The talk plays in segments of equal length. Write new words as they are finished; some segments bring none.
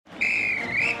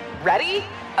Ready?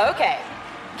 Okay.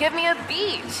 Give me a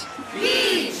beach.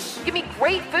 Beach! Give me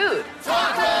great food.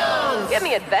 Tacos! Give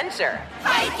me adventure.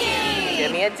 Hiking!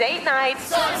 Give me a date night.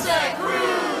 Sunset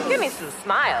cruise! Give me some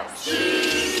smiles.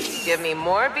 Cheese! Give me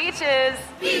more beaches.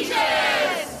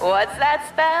 Beaches! What's that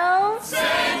spell?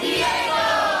 San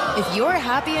Diego! If you're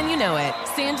happy and you know it,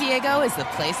 San Diego is the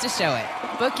place to show it.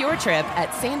 Book your trip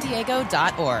at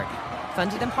sandiego.org.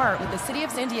 Funded in part with the City of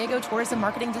San Diego Tourism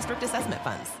Marketing District Assessment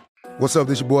Funds. What's up,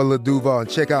 this your boy Lil Duval, and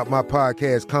check out my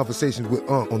podcast, Conversations with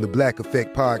Unc, on the Black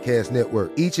Effect Podcast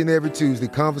Network. Each and every Tuesday,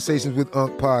 Conversations with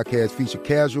Unc podcast feature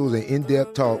casual and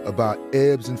in-depth talk about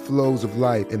ebbs and flows of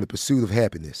life and the pursuit of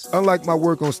happiness. Unlike my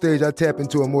work on stage, I tap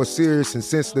into a more serious and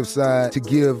sensitive side to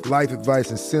give life advice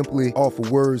and simply offer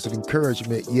words of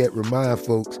encouragement, yet remind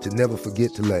folks to never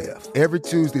forget to laugh. Every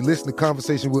Tuesday, listen to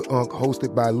Conversation with Unc,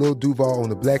 hosted by Lil Duval on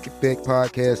the Black Effect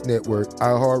Podcast Network,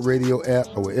 iHeartRadio app,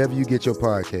 or wherever you get your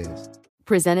podcasts.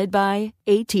 Presented by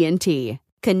AT&T.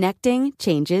 Connecting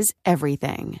changes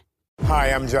everything. Hi,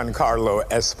 I'm Giancarlo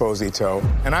Esposito,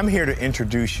 and I'm here to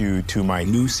introduce you to my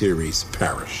new series,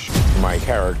 Parrish. My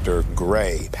character,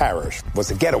 Gray Parrish,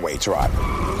 was a getaway driver.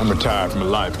 I'm retired from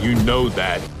life. You know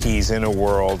that. He's in a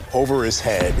world over his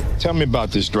head. Tell me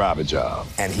about this driver job.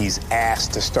 And he's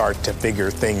asked to start to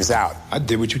figure things out. I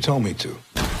did what you told me to.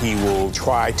 He will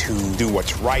try to do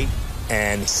what's right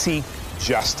and seek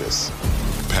justice.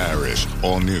 Parrish,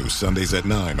 all new Sundays at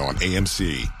 9 on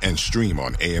AMC and stream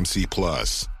on AMC+.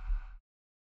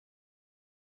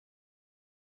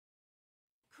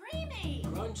 Creamy!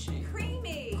 Crunchy!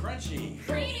 Creamy! Crunchy!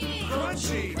 Creamy!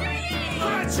 Crunchy! Creamy!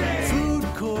 Crunchy! Food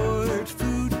court,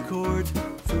 food court,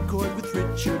 food court with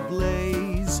Richard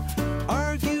Blaze.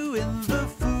 Argue in the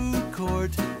food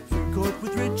court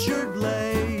with Richard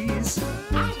Blaze.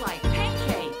 I like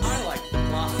pancakes. I like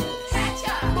waffles.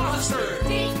 Ketchup. Mustard.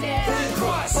 Deep dish. Thin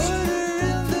crust. Order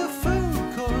in the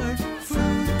food court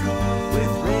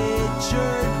with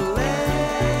Richard Blaze.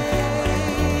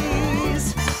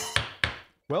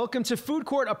 Welcome to Food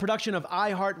Court, a production of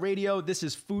iHeartRadio. This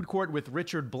is Food Court with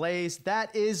Richard Blaze.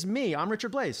 That is me. I'm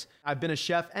Richard Blaze. I've been a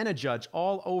chef and a judge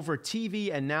all over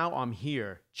TV, and now I'm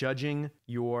here judging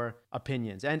your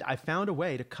opinions. And I found a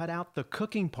way to cut out the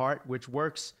cooking part, which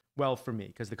works well for me,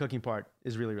 because the cooking part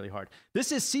is really, really hard.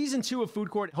 This is season 2 of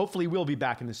Food Court. Hopefully we'll be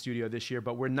back in the studio this year,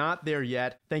 but we're not there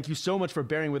yet. Thank you so much for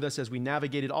bearing with us as we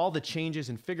navigated all the changes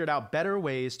and figured out better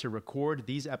ways to record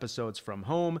these episodes from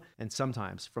home and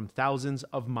sometimes from thousands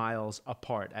of miles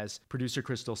apart, as producer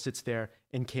Crystal sits there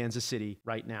in Kansas City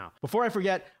right now. Before I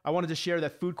forget, I wanted to share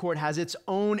that Food Court has its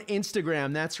own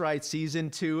Instagram. That's right, season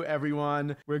 2,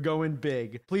 everyone. We're going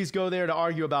big. Please go there to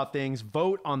argue about things,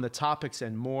 vote on the topics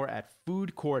and more at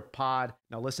Food Court Pod.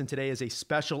 Now listen, today is a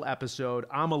special episode.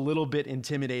 I'm a little bit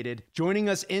intimidated. Joining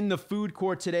us in the Food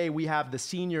Court today, we have the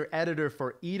senior editor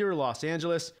for Eater Los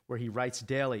Angeles, where he writes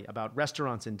daily about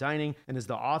restaurants and dining, and is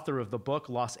the author of the book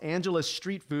Los Angeles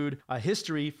Street Food, A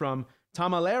History from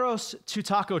Tamaleros to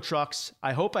Taco Trucks.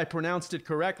 I hope I pronounced it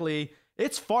correctly.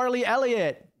 It's Farley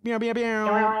Elliott. Meow, meow,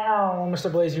 meow.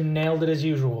 Mr. Blaze, you nailed it as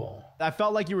usual. I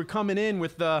felt like you were coming in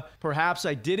with the perhaps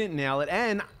I didn't nail it,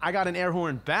 and I got an air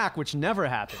horn back, which never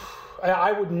happened.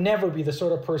 I would never be the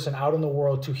sort of person out in the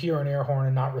world to hear an air horn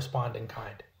and not respond in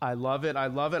kind. I love it. I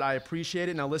love it. I appreciate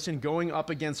it. Now listen, going up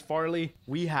against Farley,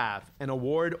 we have an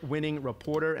award-winning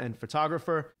reporter and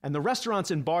photographer and the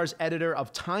restaurants and bars editor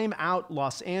of Time Out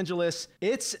Los Angeles.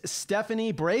 It's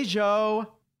Stephanie Brajo.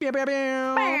 Bow, bow,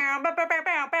 bow. Bow, bow, bow, bow,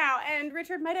 bow, bow. And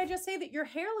Richard, might I just say that your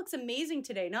hair looks amazing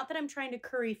today? Not that I'm trying to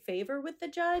curry favor with the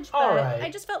judge, but I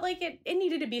just felt like it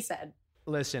needed to be said.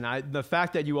 Listen, the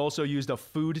fact that you also used a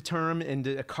food term in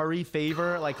a curry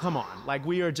favor, like, come on. Like,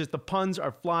 the puns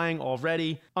are flying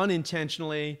already,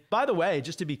 unintentionally. By the way,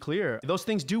 just to be clear, those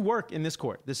things do work in this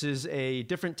court. This is a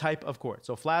different type of court.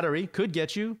 So flattery could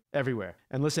get you everywhere.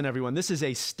 And listen, everyone, this is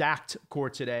a stacked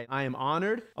court today. I am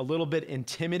honored, a little bit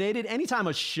intimidated. Anytime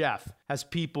a chef has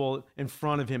people in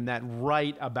front of him that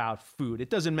write about food, it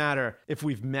doesn't matter if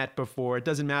we've met before. It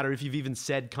doesn't matter if you've even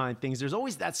said kind things. There's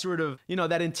always that sort of,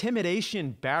 that intimidation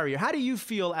barrier. How do you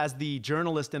feel as the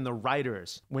journalist and the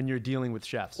writers when you're dealing with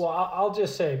chefs? Well, I'll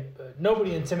just say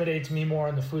nobody intimidates me more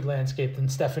in the food landscape than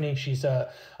Stephanie. She's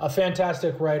a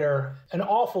fantastic writer, an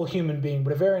awful human being,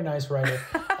 but a very nice writer.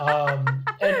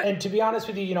 And to be honest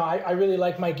with you, I really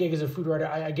like my gig as a food writer.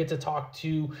 I get to talk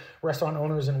to restaurant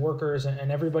owners and workers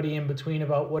and everybody in between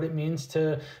about what it means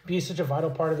to be such a vital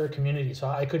part of their community. So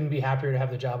I couldn't be happier to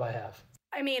have the job I have.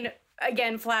 I mean,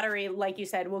 again, flattery, like you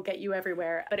said, will get you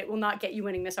everywhere, but it will not get you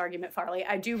winning this argument, Farley.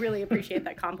 I do really appreciate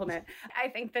that compliment. I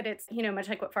think that it's, much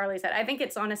like what Farley said, I think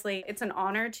it's honestly, it's an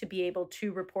honor to be able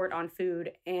to report on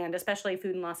food, and especially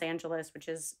food in Los Angeles, which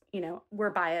is, we're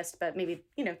biased, but maybe,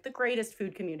 the greatest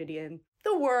food community in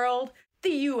the world, the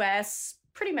US,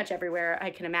 pretty much everywhere I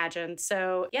can imagine.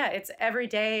 So yeah, it's every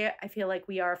day. I feel like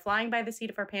we are flying by the seat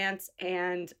of our pants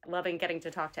and loving getting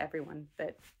to talk to everyone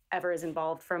that ever is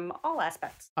involved from all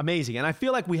aspects. Amazing. And I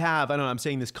feel like we have, I don't know, I'm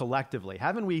saying this collectively,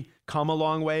 haven't we come a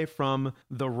long way from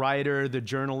the writer, the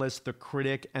journalist, the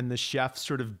critic, and the chef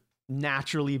sort of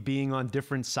naturally being on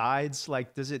different sides?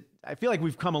 Like, I feel like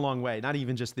we've come a long way, not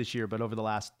even just this year, but over the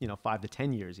last, 5 to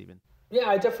 10 years even. Yeah,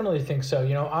 I definitely think so.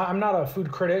 I'm not a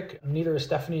food critic, neither is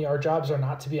Stephanie. Our jobs are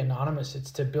not to be anonymous.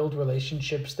 It's to build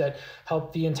relationships that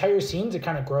help the entire scene to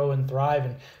kind of grow and thrive.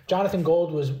 And Jonathan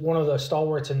Gold was one of the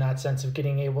stalwarts in that sense of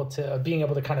being able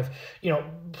to kind of,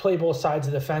 play both sides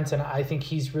of the fence. And I think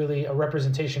he's really a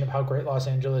representation of how great Los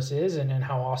Angeles is and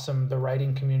how awesome the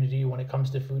writing community when it comes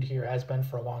to food here has been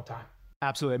for a long time.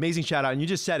 Absolutely. Amazing shout out. And you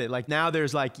just said it, like now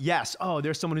there's like, yes,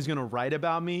 there's someone who's going to write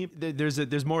about me.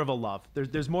 There's more of a love.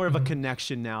 There's more of a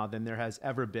connection now than there has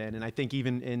ever been. And I think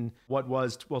even in what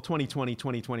was, 2020,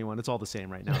 2021, it's all the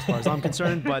same right now as far as I'm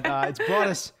concerned. But it's brought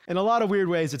us, in a lot of weird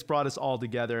ways, it's brought us all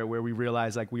together where we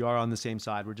realize like we are on the same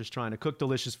side. We're just trying to cook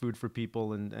delicious food for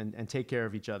people and take care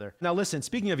of each other. Now listen,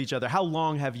 speaking of each other, how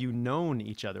long have you known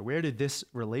each other? Where did this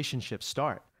relationship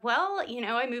start? Well,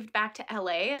 I moved back to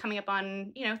LA coming up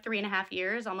on, 3.5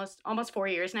 years, almost 4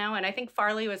 years now. And I think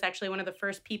Farley was actually one of the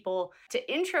first people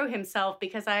to intro himself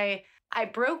because I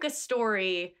broke a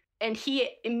story and he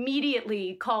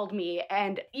immediately called me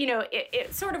and,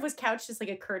 it sort of was couched as like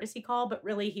a courtesy call, but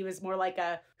really he was more like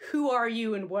a, who are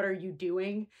you and what are you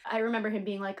doing? I remember him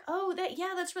being like,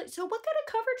 that's right. So what kind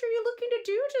of coverage are you looking to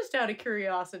do, just out of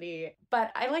curiosity?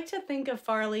 But I like to think of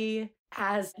Farley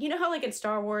as, how like in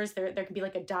Star Wars, there can be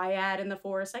like a dyad in the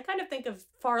Force. I kind of think of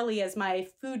Farley as my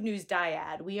food news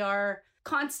dyad. We are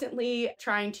constantly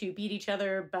trying to beat each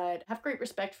other, but have great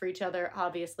respect for each other.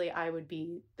 Obviously, I would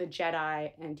be the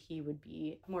Jedi and he would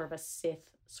be more of a Sith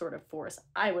sort of Force,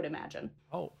 I would imagine.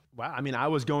 Oh, wow. I mean, I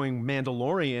was going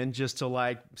Mandalorian just to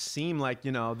like seem like,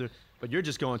 but you're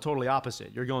just going totally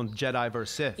opposite. You're going Jedi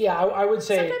versus Sith. Yeah, I would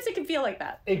say... Sometimes it can feel like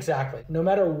that. Exactly. No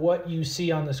matter what you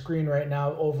see on the screen right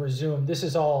now over Zoom, this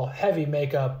is all heavy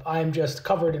makeup. I'm just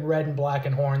covered in red and black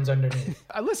and horns underneath.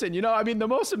 Listen, the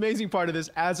most amazing part of this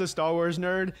as a Star Wars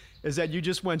nerd is that you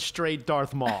just went straight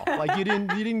Darth Maul. Like you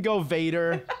didn't go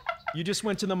Vader. You just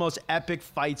went to the most epic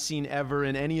fight scene ever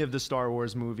in any of the Star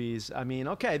Wars movies. I mean,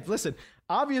 okay, listen,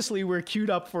 obviously we're queued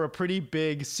up for a pretty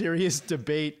big, serious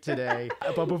debate today.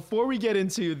 But before we get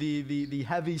into the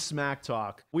heavy smack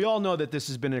talk, we all know that this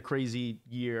has been a crazy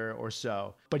year or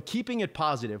so. But keeping it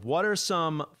positive,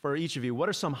 for each of you, what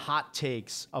are some hot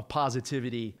takes of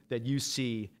positivity that you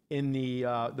see in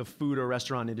the food or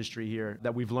restaurant industry here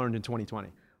that we've learned in 2020?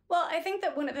 Well, I think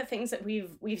that one of the things that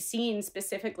we've seen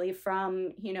specifically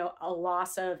from, a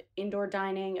loss of indoor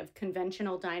dining, of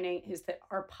conventional dining, is that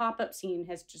our pop-up scene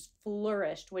has just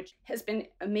flourished, which has been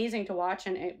amazing to watch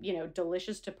and,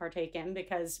 delicious to partake in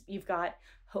because you've got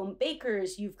home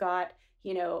bakers, you've got,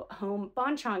 home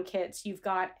banchan kits, you've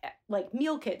got like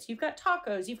meal kits, you've got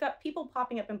tacos, you've got people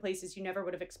popping up in places you never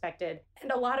would have expected.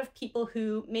 And a lot of people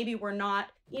who maybe were not,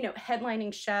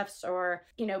 headlining chefs or,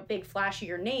 big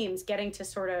flashier names getting to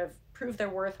sort of prove their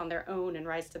worth on their own and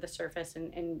rise to the surface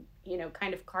and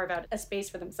kind of carve out a space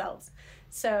for themselves.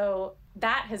 So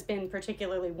that has been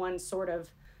particularly one sort of,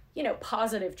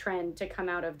 positive trend to come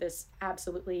out of this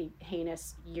absolutely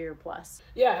heinous year plus.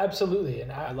 Yeah, absolutely.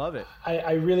 And I love it.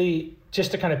 I really,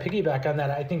 just to kind of piggyback on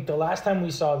that, I think the last time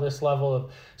we saw this level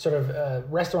of sort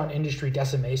of restaurant industry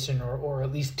decimation or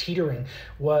at least teetering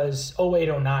was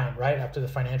 08-09, right after the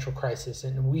financial crisis.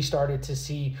 And we started to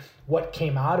see what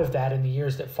came out of that in the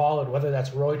years that followed, whether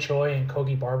that's Roy Choi and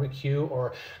Kogi Barbecue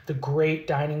or the great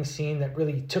dining scene that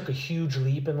really took a huge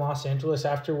leap in Los Angeles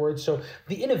afterwards. So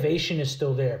the innovation is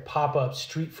still there. Pop-ups,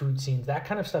 street food scenes, that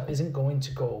kind of stuff isn't going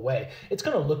to go away. It's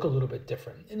going to look a little bit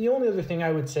different. And the only other thing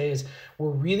I would say is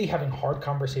we're really having hard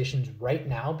conversations right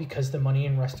now because the money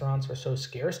in restaurants are so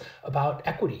scarce about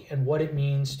equity and what it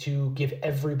means to give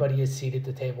everybody a seat at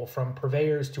the table, from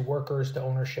purveyors to workers to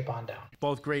ownership on down.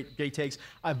 Both great takes.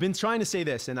 I've been trying to say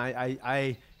this, and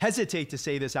I hesitate to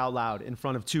say this out loud in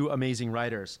front of two amazing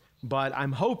writers, but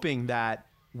I'm hoping that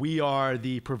we are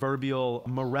the proverbial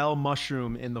morel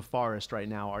mushroom in the forest right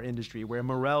now, our industry, where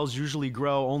morels usually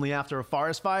grow only after a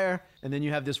forest fire. and then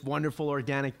you have this wonderful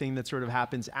organic thing that sort of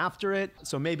happens after it.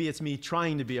 So maybe it's me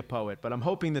trying to be a poet, but I'm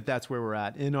hoping that that's where we're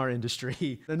at in our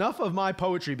industry. Enough of my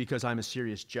poetry because I'm a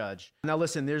serious judge. Now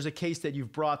listen, there's a case that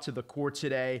you've brought to the court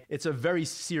today. It's a very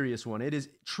serious one. It is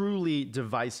truly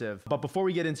divisive. But before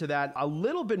we get into that, a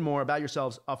little bit more about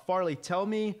yourselves. Farley, tell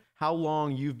me how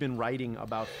long you've been writing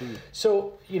about food.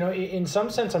 So, in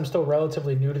some sense, I'm still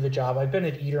relatively new to the job. I've been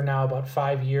at Eater now about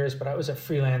 5 years, but I was a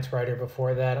freelance writer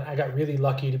before that. I got really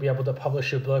lucky to be able to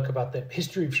publish a book about the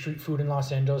history of street food in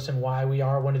Los Angeles and why we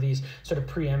are one of these sort of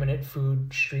preeminent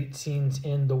food street scenes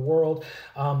in the world.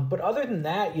 But other than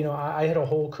that, I had a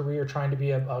whole career trying to be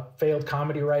a failed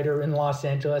comedy writer in Los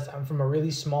Angeles. I'm from a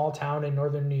really small town in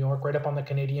northern New York, right up on the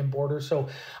Canadian border. So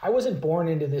I wasn't born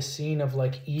into this scene of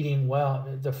like eating well.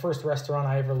 The first restaurant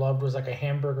I ever loved was like a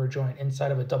hamburger joint inside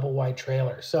of a double wide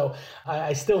trailer. So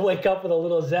I still wake up with a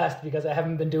little zest because I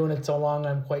haven't been doing it so long.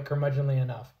 I'm quite curmudgeonly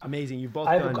enough. Amazing. You've both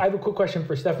I have a quick question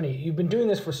for Stephanie. You've been doing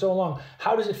this for so long.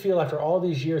 How does it feel after all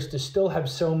these years to still have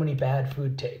so many bad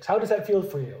food takes? How does that feel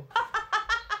for you?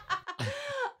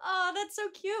 Oh, that's so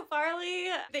cute,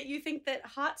 Farley, that you think that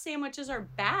hot sandwiches are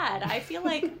bad. I feel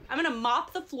like I'm going to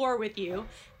mop the floor with you,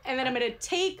 and then I'm going to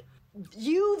take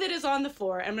you that is on the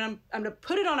floor, and I'm gonna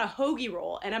put it on a hoagie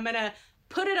roll, and I'm gonna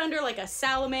put it under like a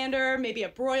salamander, maybe a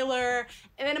broiler,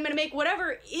 and then I'm gonna make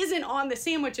whatever isn't on the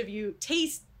sandwich of you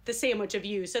taste the sandwich of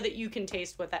you so that you can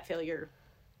taste what that failure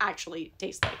actually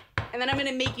tastes like. And then I'm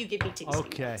gonna make you give me tasting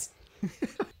notes.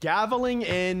 Gaveling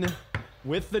in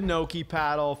with the gnocchi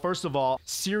paddle. First of all,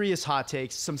 serious hot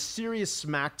takes, some serious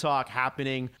smack talk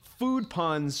happening, food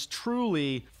puns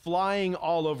truly flying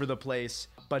all over the place.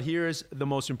 But here's the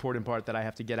most important part that I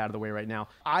have to get out of the way right now.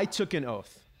 I took an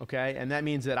oath, okay? And that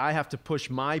means that I have to push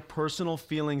my personal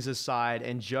feelings aside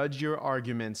and judge your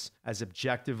arguments as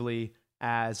objectively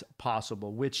as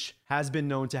possible, which has been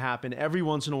known to happen every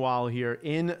once in a while here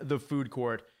in the food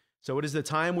court. So it is the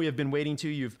time we have been waiting to.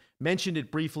 You've mentioned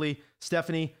it briefly.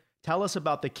 Stephanie, tell us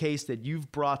about the case that you've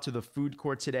brought to the food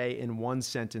court today in one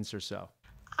sentence or so.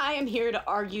 I am here to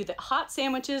argue that hot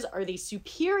sandwiches are the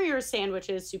superior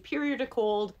sandwiches, superior to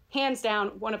cold, hands down,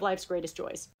 one of life's greatest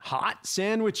joys. Hot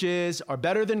sandwiches are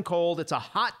better than cold. It's a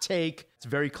hot take. It's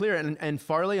very clear. And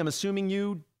Farley, I'm assuming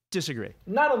you disagree.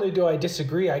 Not only do I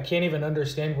disagree, I can't even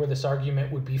understand where this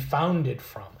argument would be founded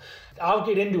from. I'll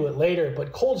get into it later,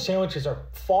 but cold sandwiches are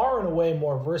far and away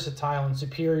more versatile and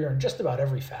superior in just about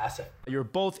every facet. You're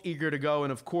both eager to go,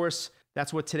 and of course,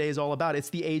 that's what today is all about. It's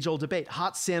the age-old debate.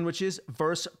 Hot sandwiches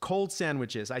versus cold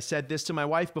sandwiches. I said this to my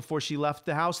wife before she left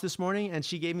the house this morning, and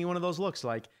she gave me one of those looks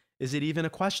like, is it even a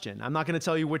question? I'm not going to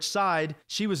tell you which side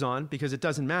she was on because it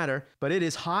doesn't matter, but it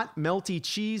is hot, melty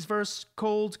cheese versus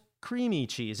cold, creamy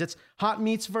cheese. It's hot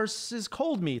meats versus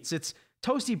cold meats. It's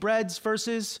toasty breads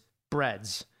versus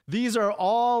breads. These are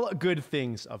all good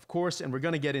things, of course, and we're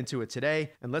going to get into it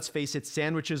today. And let's face it,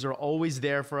 sandwiches are always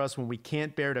there for us when we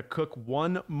can't bear to cook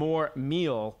one more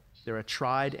meal. They're a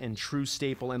tried and true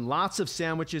staple, and lots of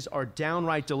sandwiches are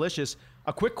downright delicious.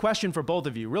 A quick question for both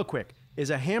of you, real quick. Is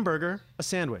a hamburger a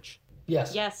sandwich?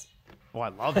 Yes. Yes. Oh, I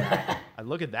love that. I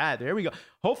look at that. There we go.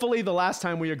 Hopefully the last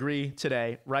time we agree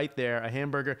today, right there, a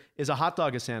hamburger is a hot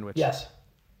dog a sandwich? Yes.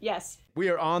 Yes. We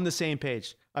are on the same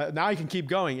page. Now I can keep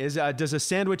going. Does a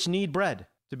sandwich need bread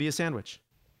to be a sandwich?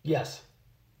 Yes.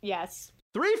 Yes.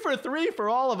 3 for 3 for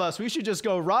all of us. We should just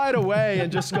go right away and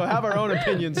just go have our own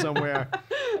opinion somewhere.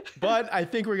 But I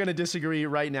think we're going to disagree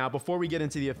right now. Before we get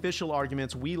into the official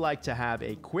arguments, we like to have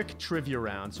a quick trivia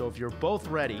round. So if you're both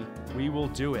ready, we will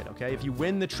do it, okay? If you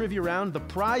win the trivia round, the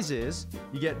prize is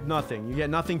you get nothing. You get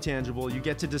nothing tangible. You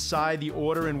get to decide the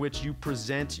order in which you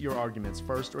present your arguments,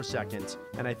 first or second.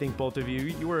 And I think both of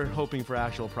you were hoping for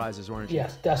actual prizes, weren't you?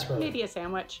 Yes, desperately. Maybe a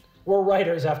sandwich. We're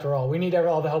writers after all. We need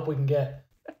all the help we can get.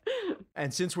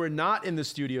 And since we're not in the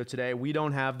studio today, we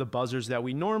don't have the buzzers that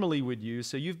we normally would use.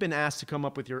 So you've been asked to come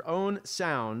up with your own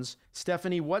sounds.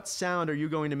 Stephanie, what sound are you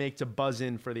going to make to buzz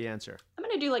in for the answer? I'm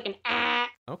going to do like an ah.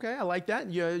 Okay, I like that.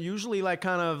 You usually like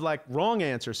kind of like wrong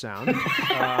answer sound,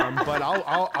 but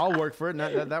I'll work for it.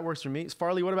 That works for me.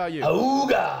 Farley, what about you?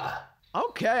 Auga.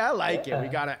 Okay, I like it. We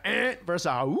got a versus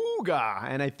a auga,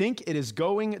 and I think it is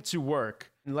going to work.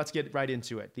 And let's get right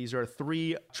into it. These are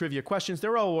 3 trivia questions.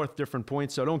 They're all worth different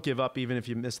points, so don't give up even if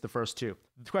you missed the first 2.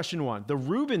 Question 1. The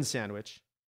Reuben sandwich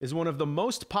is one of the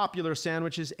most popular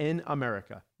sandwiches in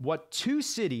America. What 2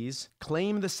 cities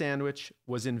claim the sandwich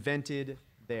was invented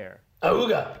there?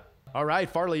 Auga. All right,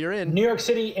 Farley, you're in. New York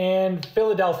City and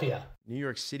Philadelphia. New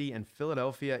York City and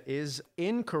Philadelphia is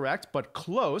incorrect, but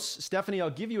close. Stephanie,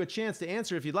 I'll give you a chance to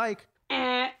answer if you'd like.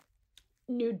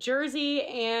 New Jersey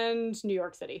and New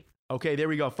York City. Okay, there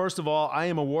we go. First of all, I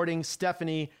am awarding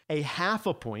Stephanie a half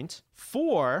a point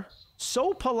for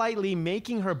so politely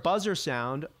making her buzzer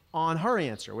sound on her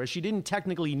answer, where she didn't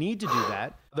technically need to do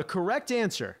that. The correct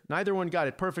answer, neither one got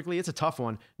it perfectly. It's a tough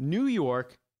one. New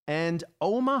York and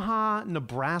Omaha,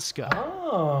 Nebraska.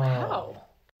 Oh. Wow.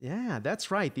 Yeah, that's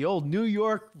right. The old New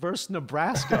York versus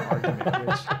Nebraska argument,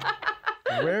 which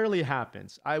rarely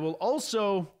happens. I will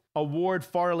also award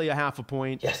Farley a half a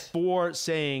point for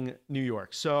saying New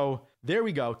York. So there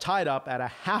we go, tied up at a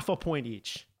half a point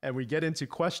each. And we get into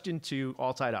question 2,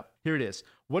 all tied up. Here it is.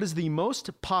 What is the most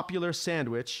popular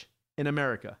sandwich in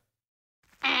America?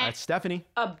 That's Stephanie.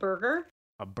 A burger?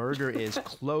 A burger is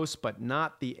close, but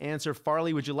not the answer.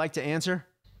 Farley, would you like to answer?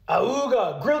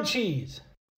 Auga, grilled cheese.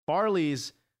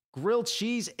 Farley's grilled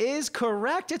cheese is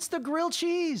correct. It's the grilled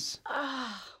cheese.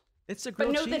 It's a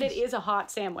grilled cheese. But know that it is a hot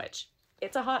sandwich.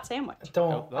 It's a hot sandwich.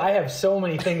 I have so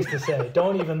many things to say.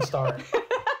 Don't even start.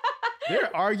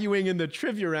 They're arguing in the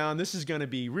trivia round. This is going to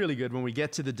be really good when we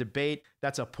get to the debate.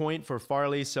 That's a point for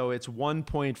Farley, so it's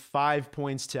 1.5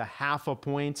 points to half a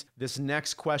point. This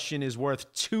next question is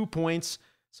worth 2 points.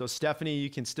 So Stephanie,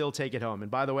 you can still take it home. And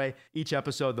by the way, each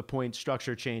episode, the point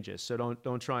structure changes. So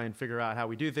don't try and figure out how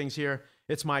we do things here.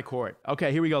 It's my court.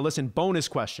 Okay, here we go. Listen, bonus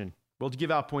question. We'll give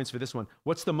out points for this one.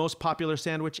 What's the most popular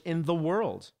sandwich in the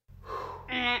world?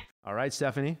 All right,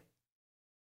 Stephanie.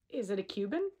 Is it a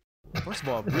Cuban? First of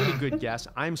all, really good guess.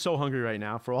 I'm so hungry right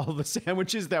now for all the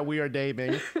sandwiches that we are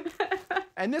naming.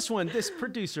 And this one, this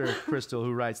producer, Crystal,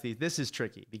 who writes these, this is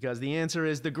tricky because the answer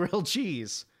is the grilled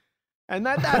cheese. And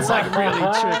that's like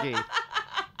really tricky.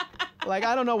 Like,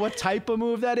 I don't know what type of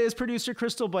move that is, producer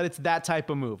Crystal, but it's that type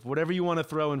of move. Whatever you want to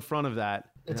throw in front of that.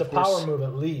 It's a power move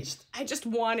at least. I just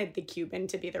wanted the Cuban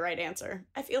to be the right answer.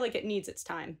 I feel like it needs its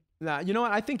time. Nah, you know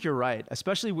what? I think you're right.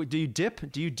 Especially, do you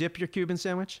dip your Cuban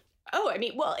sandwich? Oh, I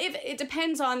mean, well, if it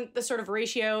depends on the sort of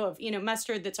ratio of,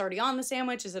 mustard that's already on the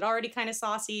sandwich. Is it already kind of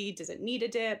saucy? Does it need a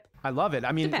dip? I love it.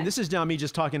 I mean, Depends. This is now me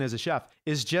just talking as a chef.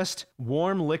 Is just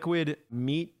warm liquid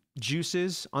meat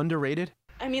juices underrated?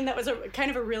 I mean, that was a kind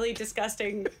of a really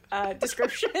disgusting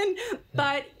description.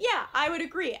 But yeah, I would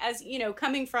agree. As,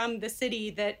 coming from the city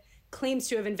that claims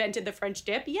to have invented the French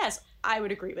dip, yes, I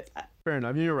would agree with that. Fair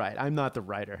enough. You're right. I'm not the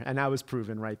writer. And that was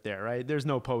proven right there, right? There's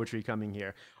no poetry coming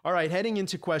here. All right, heading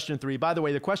into question 3. By the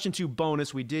way, the question 2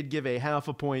 bonus, we did give a half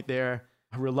a point there,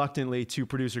 reluctantly, to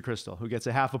producer Crystal, who gets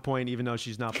a half a point even though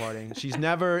she's not partying. She's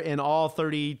never, in all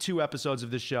 32 episodes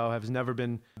of this show, has never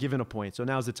been given a point. So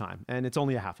now's the time. And it's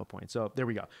only a half a point. So there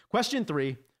we go. Question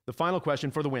 3, the final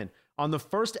question for the win. On the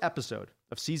first episode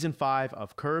of season 5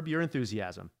 of Curb Your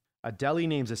Enthusiasm, a deli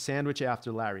names a sandwich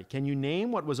after Larry. Can you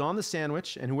name what was on the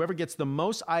sandwich? And whoever gets the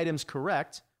most items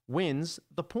correct wins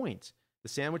the point. The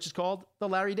sandwich is called the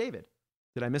Larry David.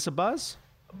 Did I miss a buzz?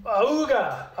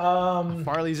 Auga.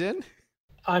 Farley's in?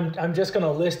 I'm just going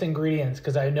to list ingredients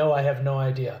because I know I have no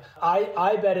idea.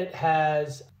 I bet it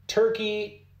has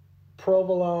turkey,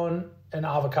 provolone, and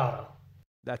avocado.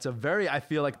 That's a very, I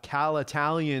feel like,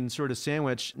 Cal-Italian sort of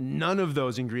sandwich. None of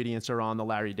those ingredients are on the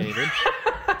Larry David.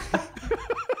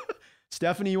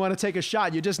 Stephanie, you want to take a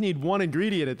shot? You just need one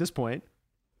ingredient at this point.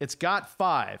 It's got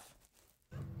 5.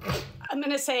 I'm going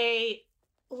to say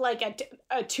like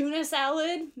a tuna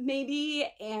salad,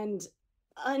 maybe, and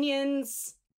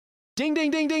onions. Ding,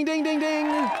 ding, ding, ding, ding, ding,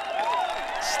 ding.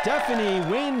 Stephanie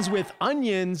wins with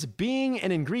onions being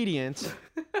an ingredient.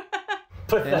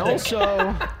 Pathetic. And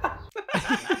also,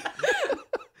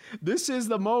 this is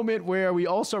the moment where we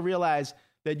also realize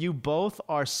that you both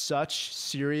are such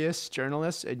serious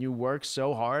journalists and you work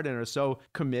so hard and are so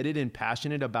committed and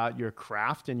passionate about your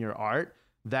craft and your art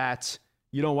that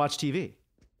you don't watch TV.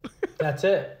 That's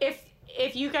it.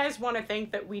 If you guys want to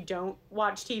think that we don't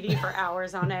watch TV for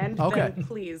hours on end, Okay. then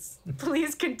please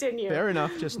continue. Fair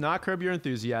enough. Just not Curb Your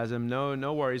Enthusiasm.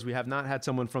 No worries. We have not had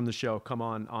someone from the show come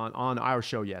on our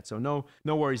show yet. So no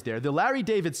worries there. The Larry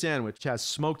David sandwich has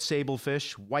smoked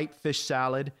sablefish, white fish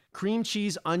salad, cream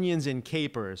cheese, onions, and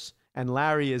capers. And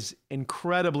Larry is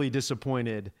incredibly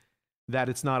disappointed that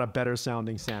it's not a better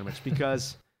sounding sandwich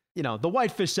because, the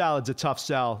white fish salad's a tough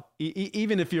sell,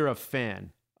 even if you're a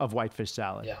fan of whitefish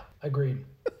salad. Yeah, agreed.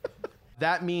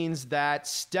 That means that,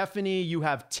 Stephanie, you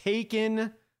have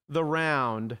taken the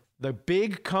round, the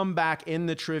big comeback in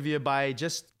the trivia by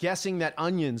just guessing that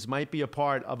onions might be a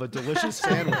part of a delicious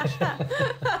sandwich.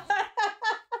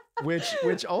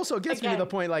 which also gets me to the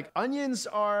point, like, onions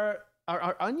are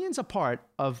onions a part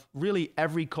of really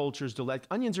every culture's delight?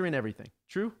 Onions are in everything.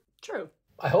 True? True.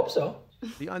 I hope so.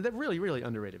 The really, really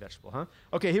underrated vegetable, huh?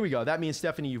 Okay, here we go. That means,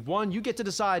 Stephanie, you've won. You get to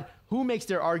decide who makes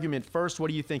their argument first. What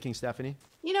are you thinking, Stephanie?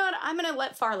 You know what? I'm going to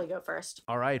let Farley go first.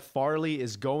 All right, Farley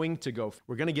is going to go.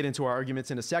 We're going to get into our arguments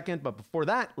in a second, but before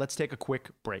that, let's take a quick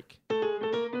break.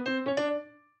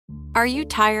 Are you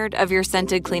tired of your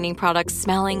scented cleaning products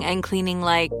smelling and cleaning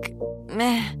like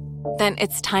meh? Then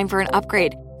it's time for an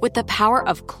upgrade with the power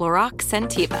of Clorox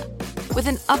Scentiva. With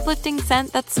an uplifting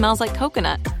scent that smells like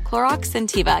coconut, Clorox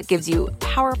Scentiva gives you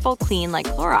powerful clean like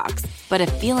Clorox, but a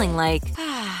feeling like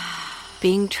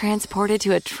being transported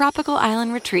to a tropical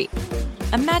island retreat.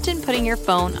 Imagine putting your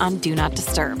phone on Do Not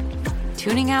Disturb,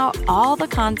 tuning out all the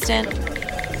constant,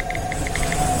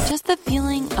 just the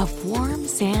feeling of warm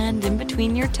sand in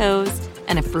between your toes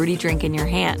and a fruity drink in your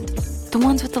hand. The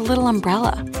ones with the little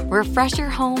umbrella. Refresh your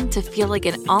home to feel like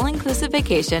an all-inclusive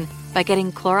vacation by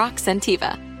getting Clorox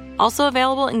Scentiva. Also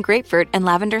available in grapefruit and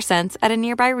lavender scents at a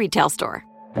nearby retail store.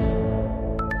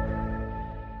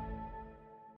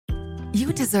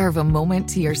 You deserve a moment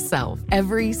to yourself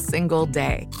every single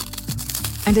day.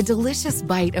 And a delicious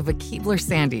bite of a Keebler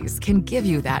Sandies can give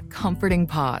you that comforting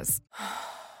pause.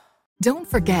 Don't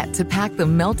forget to pack the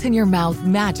melt-in-your-mouth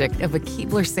magic of a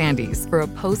Keebler Sandies for a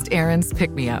post-errands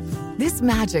pick-me-up. This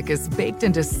magic is baked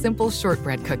into simple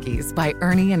shortbread cookies by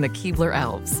Ernie and the Keebler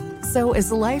Elves. So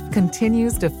as life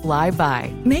continues to fly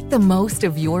by, make the most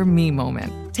of your me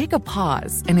moment. Take a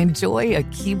pause and enjoy a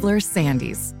Keebler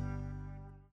Sandies.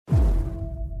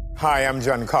 Hi, I'm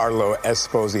Giancarlo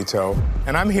Esposito,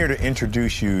 and I'm here to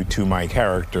introduce you to my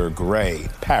character, Gray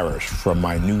Parrish, from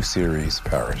my new series,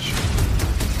 Parrish.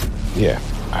 Yeah,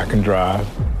 I can drive.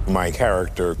 My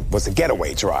character was a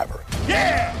getaway driver.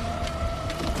 Yeah!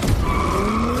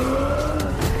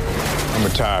 I'm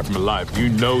retired from life. You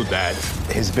know that.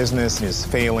 His business is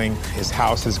failing. His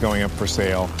house is going up for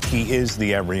sale. He is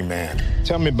the everyman.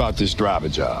 Tell me about this driver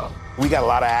job. We got a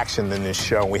lot of action in this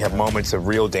show. We have moments of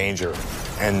real danger,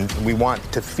 and we want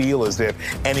to feel as if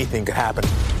anything could happen.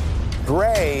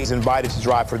 Gray is invited to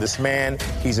drive for this man.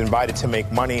 He's invited to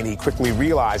make money, and he quickly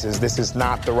realizes this is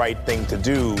not the right thing to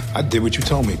do. I did what you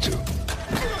told me to.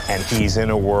 And he's in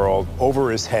a world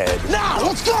over his head. Now,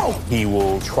 let's go! He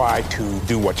will try to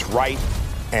do what's right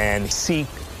and seek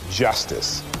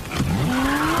justice.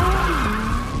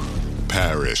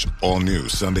 Parrish, all new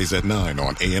Sundays at 9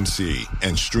 on AMC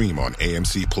and stream on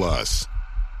AMC Plus.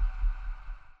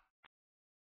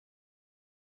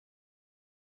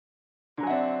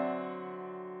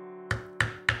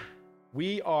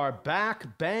 We are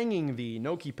back banging the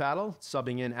Noki paddle,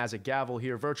 subbing in as a gavel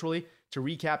here virtually. To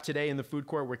recap today in the food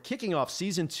court, we're kicking off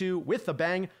season 2 with a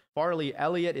bang. Farley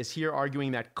Elliott is here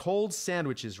arguing that cold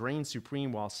sandwiches reign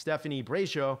supreme, while Stephanie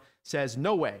Braccio says,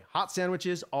 no way, hot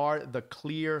sandwiches are the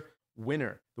clear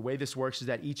winner. The way this works is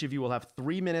that each of you will have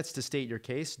 3 minutes to state your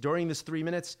case. During this 3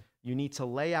 minutes, you need to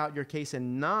lay out your case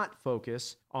and not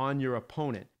focus on your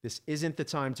opponent. This isn't the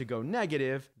time to go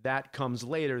negative. That comes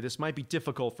later. This might be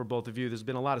difficult for both of you. There's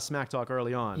been a lot of smack talk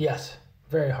early on. Yes,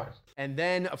 very hard. And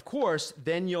then, of course,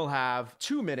 then you'll have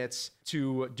 2 minutes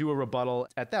to do a rebuttal.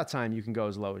 At that time, you can go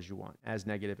as low as you want, as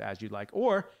negative as you'd like,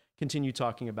 or continue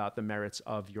talking about the merits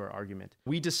of your argument.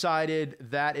 We decided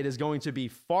that it is going to be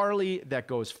Farley that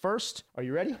goes first. Are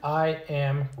you ready? I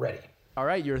am ready. All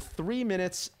right, your 3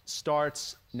 minutes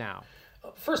starts now.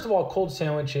 First of all, cold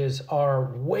sandwiches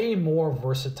are way more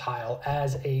versatile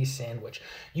as a sandwich.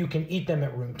 You can eat them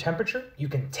at room temperature. You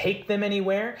can take them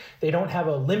anywhere. They don't have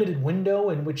a limited window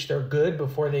in which they're good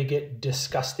before they get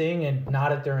disgusting and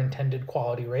not at their intended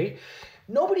quality rate.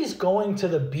 Nobody's going to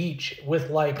the beach with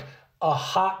like a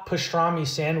hot pastrami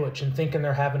sandwich and thinking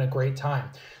they're having a great time.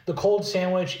 The cold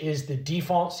sandwich is the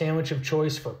default sandwich of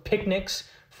choice for picnics,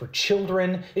 for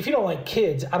children. If you don't like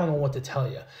kids, I don't know what to tell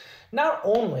you. Not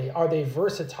only are they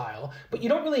versatile, but you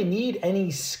don't really need any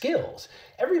skills.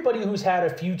 Everybody who's had a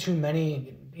few too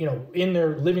many, in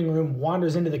their living room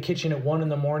wanders into the kitchen at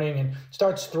 1 a.m. and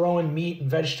starts throwing meat and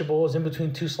vegetables in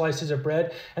between 2 slices of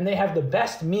bread, and they have the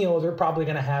best meal they're probably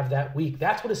going to have that week.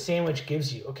 That's what a sandwich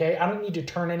gives you, okay? I don't need to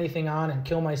turn anything on and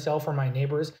kill myself or my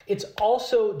neighbors. It's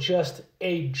also just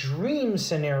a dream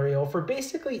scenario for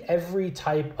basically every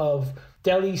type of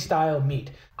deli-style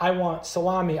meat. I want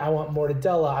salami, I want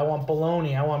mortadella, I want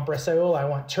bologna, I want bresaola, I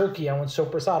want turkey, I want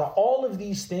soppressata. All of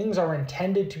these things are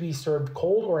intended to be served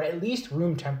cold or at least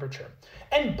room temperature.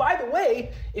 And by the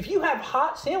way, if you have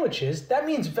hot sandwiches, that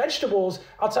means vegetables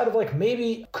outside of like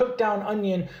maybe cooked down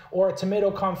onion or a tomato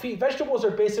confit, vegetables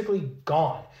are basically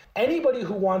gone. Anybody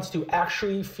who wants to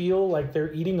actually feel like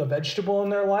they're eating a vegetable in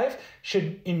their life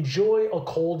should enjoy a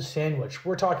cold sandwich.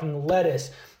 We're talking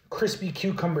lettuce, crispy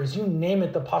cucumbers, you name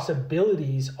it, the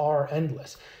possibilities are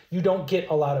endless. You don't get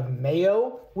a lot of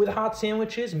mayo with hot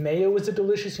sandwiches. Mayo is a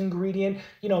delicious ingredient.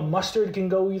 Mustard can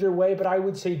go either way, but I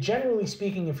would say, generally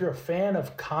speaking, if you're a fan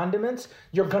of condiments,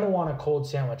 you're going to want a cold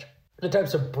sandwich. The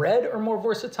types of bread are more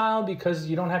versatile because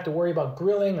you don't have to worry about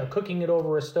grilling or cooking it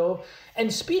over a stove.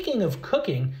 And speaking of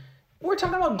cooking, we're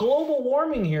talking about global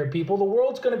warming here, people. The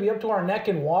world's going to be up to our neck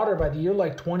in water by the year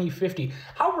like 2050.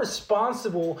 How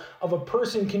responsible of a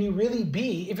person can you really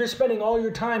be if you're spending all your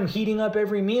time heating up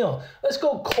every meal? Let's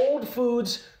go cold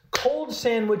foods, cold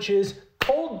sandwiches,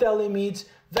 cold deli meats,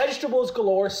 vegetables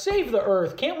galore. Save the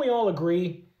earth. Can't we all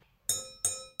agree?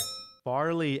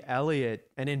 Farley Elliott,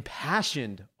 an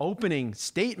impassioned opening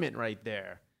statement right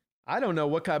there. I don't know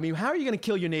how are you going to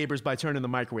kill your neighbors by turning the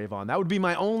microwave on? That would be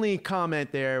my only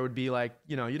comment there, would be like,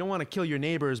 you don't want to kill your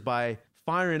neighbors by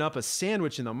firing up a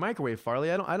sandwich in the microwave,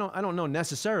 Farley. I don't know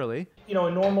necessarily. In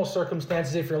normal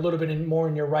circumstances, if you're a little bit more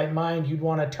in your right mind, you'd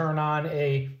want to turn on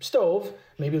a stove,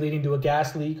 maybe leading to a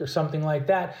gas leak or something like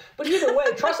that. But either way,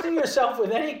 trusting yourself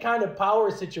with any kind of power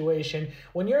situation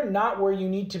when you're not where you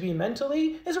need to be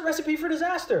mentally is a recipe for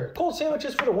disaster. Cold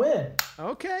sandwiches for the win.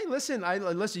 Okay, listen,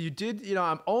 you did,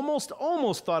 I'm almost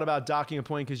thought about docking a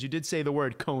point because you did say the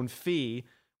word confit,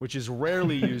 which is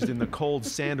rarely used in the cold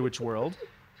sandwich world.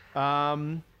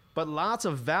 But lots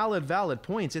of valid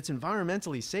points. It's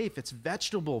environmentally safe. It's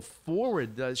vegetable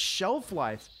forward. The shelf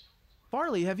life.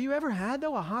 Farley, have you ever had,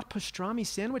 though, a hot pastrami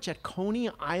sandwich at Coney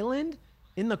Island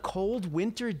in the cold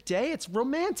winter day? It's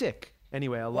romantic.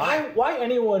 Anyway, why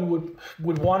anyone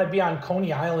would want to be on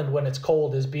Coney Island when it's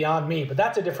cold is beyond me, but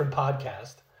that's a different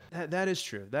podcast. That is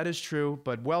true. That is true.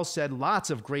 But well said. Lots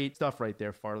of great stuff right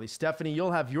there, Farley. Stephanie,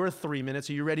 you'll have your 3 minutes.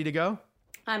 Are you ready to go?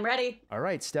 I'm ready. All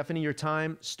right, Stephanie, your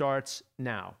time starts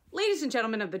now. Ladies and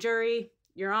gentlemen of the jury,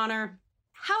 Your Honor,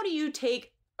 how do you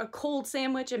take a cold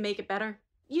sandwich and make it better?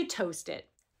 You toast it.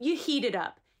 You heat it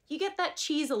up. You get that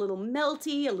cheese a little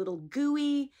melty, a little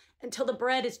gooey, until the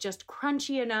bread is just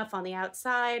crunchy enough on the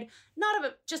outside.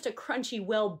 Not just a crunchy,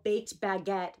 well-baked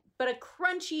baguette, but a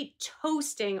crunchy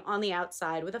toasting on the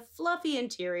outside with a fluffy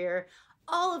interior.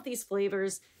 All of these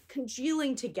flavors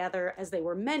congealing together as they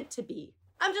were meant to be.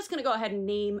 I'm just gonna go ahead and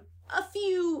name a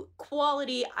few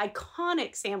quality,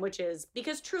 iconic sandwiches,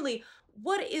 because truly,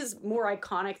 what is more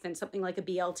iconic than something like a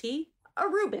BLT? A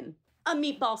Reuben, a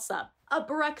meatball sub, a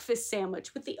breakfast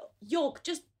sandwich with the yolk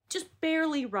just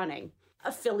barely running,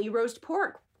 a Philly roast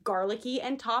pork, garlicky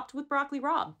and topped with broccoli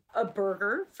rabe, a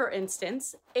burger, for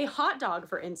instance, a hot dog,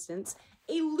 for instance,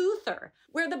 a Luther,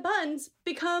 where the buns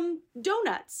become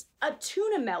donuts, a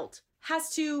tuna melt has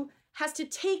to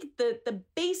take the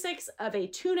basics of a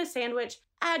tuna sandwich,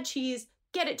 add cheese,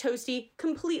 get it toasty,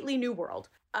 completely new world.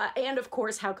 And of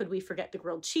course, how could we forget the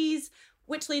grilled cheese?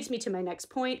 Which leads me to my next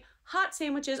point. Hot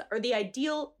sandwiches are the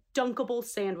ideal dunkable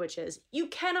sandwiches. You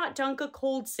cannot dunk a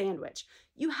cold sandwich.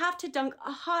 You have to dunk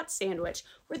a hot sandwich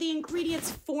where the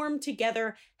ingredients form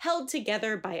together, held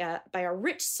together by a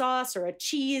rich sauce or a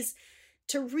cheese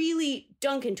to really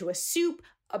dunk into a soup,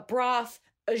 a broth,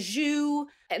 a jus,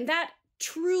 and that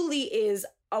truly is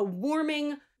a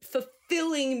warming,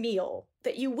 fulfilling meal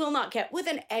that you will not get with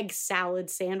an egg salad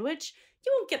sandwich.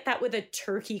 You won't get that with a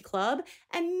turkey club,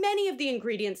 and many of the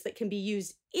ingredients that can be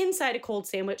used inside a cold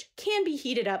sandwich can be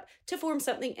heated up to form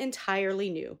something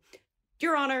entirely new.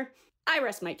 Your Honor, I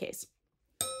rest my case.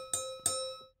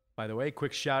 By the way,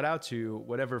 quick shout out to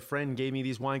whatever friend gave me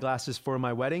these wine glasses for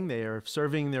my wedding. They are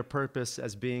serving their purpose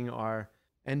as being our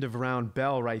end of round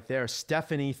bell right there.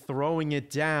 Stephanie throwing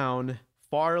it down.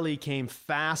 Farley came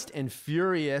fast and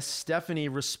furious. Stephanie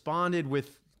responded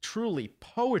with truly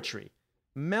poetry.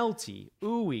 Melty,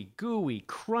 ooey, gooey,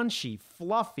 crunchy,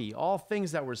 fluffy, all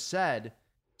things that were said.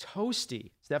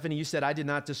 Toasty. Stephanie, you said I did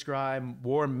not describe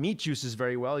warm meat juices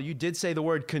very well. You did say the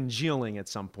word congealing at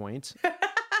some point.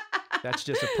 That's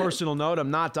just a personal note.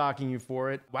 I'm not docking you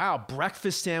for it. Wow,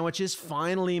 breakfast sandwiches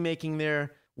finally making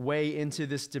their way into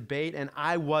this debate. And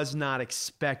I was not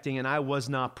expecting and I was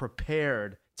not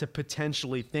prepared to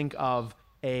potentially think of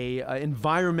a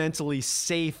environmentally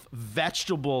safe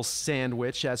vegetable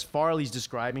sandwich, as Farley's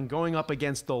describing, going up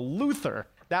against the Luther.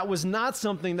 That was not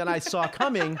something that I saw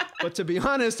coming, but to be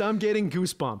honest, I'm getting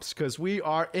goosebumps because we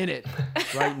are in it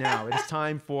right now. It's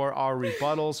time for our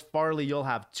rebuttals. Farley, you'll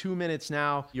have 2 minutes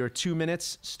now. Your 2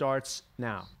 minutes starts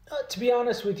now. To be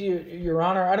honest with you, Your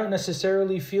Honor, I don't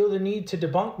necessarily feel the need to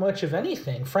debunk much of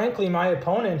anything. Frankly, my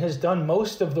opponent has done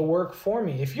most of the work for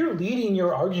me. If you're leading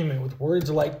your argument with words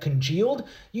like congealed,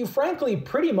 you frankly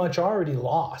pretty much already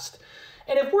lost.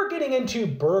 And if we're getting into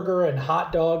burger and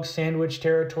hot dog sandwich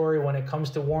territory when it comes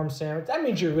to warm sandwich, that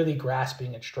means you're really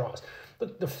grasping at straws.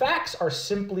 Look, the facts are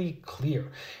simply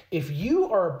clear. If you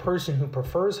are a person who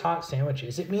prefers hot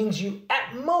sandwiches, it means you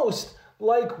at most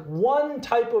like one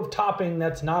type of topping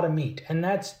that's not a meat, and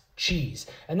that's cheese.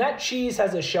 And that cheese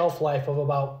has a shelf life of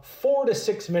about 4 to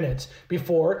 6 minutes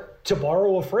before, to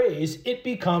borrow a phrase, it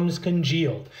becomes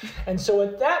congealed. And so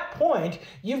at that point,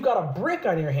 you've got a brick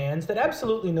on your hands that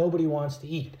absolutely nobody wants to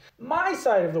eat. My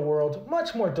side of the world,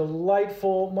 much more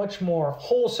delightful, much more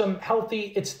wholesome,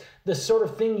 healthy. It's the sort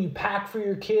of thing you pack for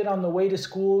your kid on the way to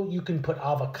school. You can put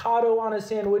avocado on a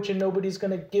sandwich and nobody's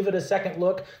going to give it a second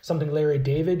look, something Larry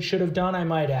David should have done, I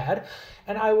might add.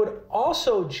 And I would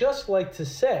also just like to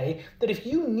say that if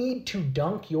you need to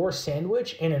dunk your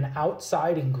sandwich in an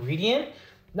outside ingredient,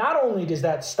 not only does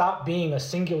that stop being a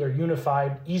singular,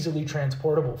 unified, easily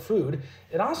transportable food,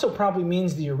 it also probably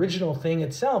means the original thing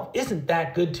itself isn't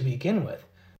that good to begin with.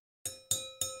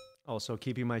 Also,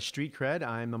 keeping my street cred,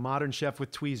 I'm a modern chef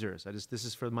with tweezers. This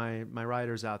is for my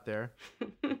writers out there,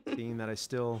 seeing that I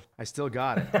still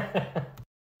got it.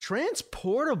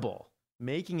 Transportable.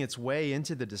 Making its way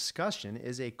into the discussion,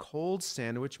 is a cold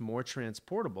sandwich more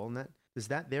transportable? And does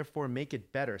that therefore make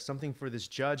it better? Something for this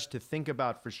judge to think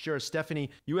about for sure.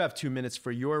 Stephanie, you have 2 minutes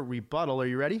for your rebuttal. Are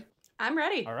you ready? I'm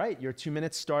ready. All right, your 2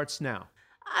 minutes starts now.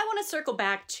 I want to circle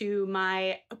back to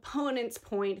my opponent's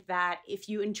point that if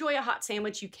you enjoy a hot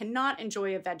sandwich, you cannot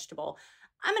enjoy a vegetable.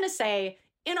 I'm going to say,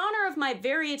 in honor of my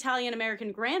very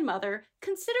Italian-American grandmother,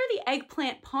 consider the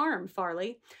eggplant parm,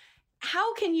 Farley.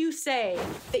 How can you say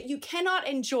that you cannot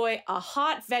enjoy a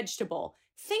hot vegetable?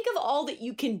 Think of all that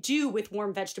you can do with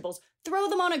warm vegetables. Throw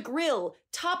them on a grill,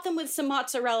 top them with some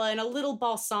mozzarella and a little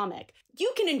balsamic.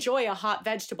 You can enjoy a hot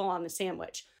vegetable on the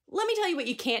sandwich. Let me tell you what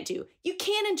you can't do. You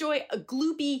can't enjoy a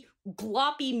gloopy,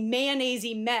 gloppy,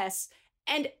 mayonnaise-y mess.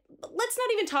 And let's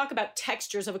not even talk about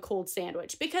textures of a cold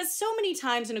sandwich, because so many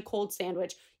times in a cold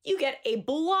sandwich, you get a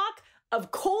block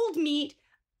of cold meat,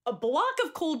 a block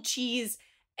of cold cheese,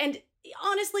 and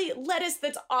honestly, lettuce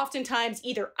that's oftentimes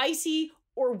either icy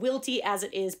or wilty as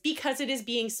it is because it is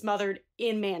being smothered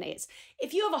in mayonnaise.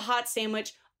 If you have a hot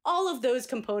sandwich, all of those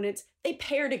components, they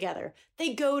pair together,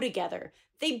 they go together,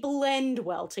 they blend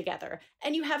well together,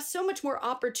 and you have so much more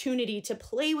opportunity to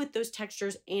play with those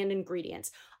textures and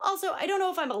ingredients. Also, I don't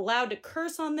know if I'm allowed to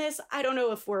curse on this. I don't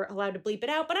know if we're allowed to bleep it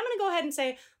out, but I'm gonna go ahead and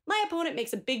say my opponent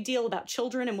makes a big deal about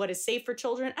children and what is safe for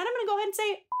children, and I'm gonna go ahead and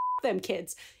say, them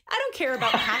kids. I don't care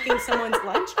about packing someone's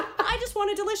lunch. I just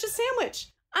want a delicious sandwich.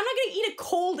 I'm not gonna eat a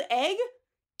cold egg.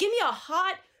 Give me a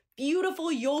hot, beautiful,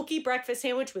 yolky breakfast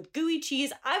sandwich with gooey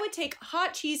cheese. I would take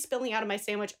hot cheese spilling out of my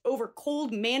sandwich over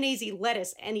cold mayonnaise-y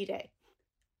lettuce any day.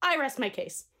 I rest my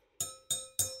case.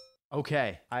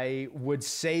 Okay, I would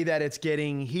say that it's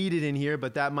getting heated in here,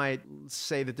 but that might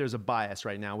say that there's a bias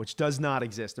right now, which does not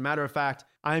exist. As a matter of fact,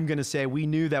 I'm gonna say we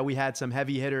knew that we had some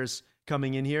heavy hitters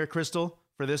coming in here, Crystal,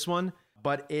 for this one,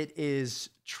 but it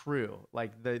is true.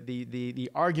 Like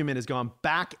the argument has gone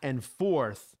back and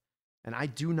forth, and I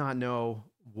do not know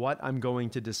what I'm going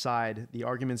to decide. The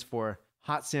arguments for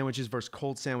hot sandwiches versus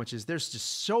cold sandwiches, there's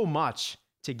just so much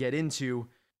to get into,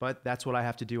 but that's what I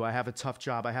have to do. I have a tough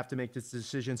job. I have to make this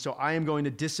decision. So I am going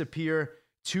to disappear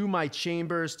to my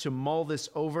chambers to mull this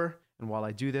over. And while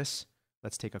I do this,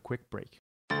 let's take a quick break.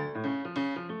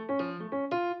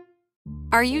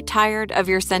 Are you tired of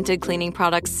your scented cleaning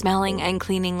products smelling and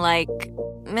cleaning like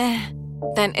meh?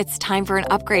 Then it's time for an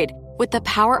upgrade with the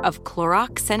power of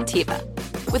Clorox Scentiva.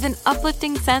 With an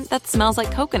uplifting scent that smells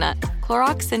like coconut,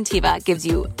 Clorox Scentiva gives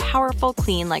you powerful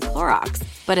clean like Clorox,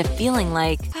 but a feeling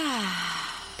like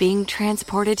being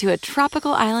transported to a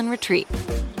tropical island retreat.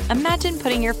 Imagine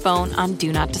putting your phone on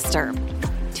Do Not Disturb,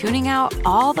 tuning out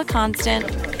all the constant,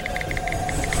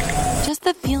 just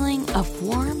the feeling of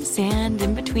warm sand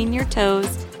in between your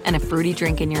toes and a fruity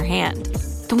drink in your hand.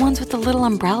 The ones with the little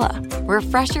umbrella.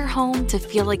 Refresh your home to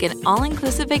feel like an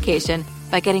all-inclusive vacation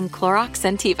by getting Clorox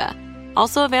Scentiva.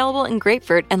 Also available in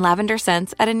grapefruit and lavender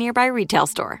scents at a nearby retail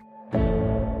store.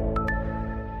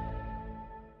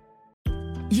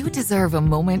 You deserve a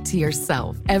moment to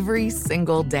yourself every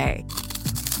single day.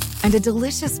 And a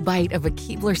delicious bite of a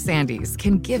Keebler Sandies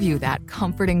can give you that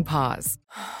comforting pause.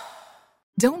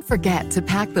 Don't forget to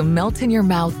pack the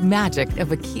melt-in-your-mouth magic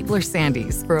of a Keebler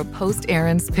Sandies for a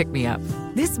post-errands pick-me-up.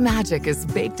 This magic is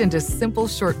baked into simple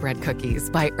shortbread cookies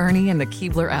by Ernie and the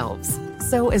Keebler Elves.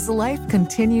 So as life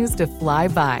continues to fly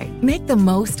by, make the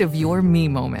most of your me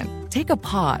moment. Take a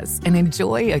pause and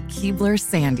enjoy a Keebler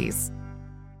Sandies.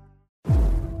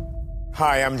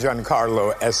 Hi, I'm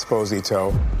Giancarlo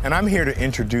Esposito, and I'm here to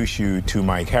introduce you to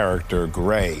my character,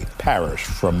 Gray Parrish,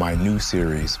 from my new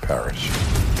series, Parrish.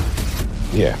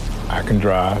 Yeah, I can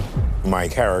drive. My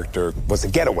character was a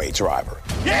getaway driver.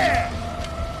 Yeah!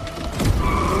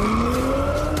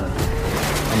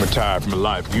 I'm retired from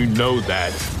life. You know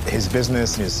that. His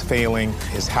business is failing.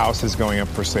 His house is going up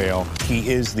for sale. He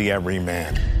is the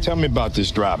everyman. Tell me about this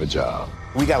driver job.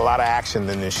 We got a lot of action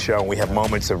in this show. We have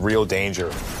moments of real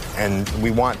danger, and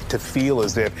we want to feel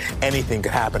as if anything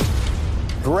could happen.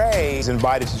 Gray is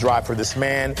invited to drive for this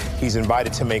man. He's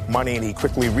invited to make money, and he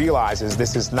quickly realizes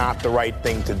this is not the right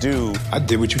thing to do. I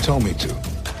did what you told me to.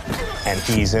 And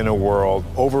he's in a world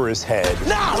over his head.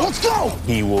 Now, let's go!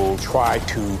 He will try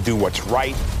to do what's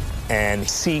right and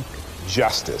seek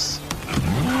justice.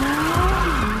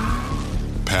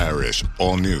 Parish,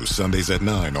 all new Sundays at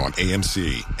 9 on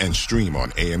AMC and stream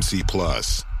on AMC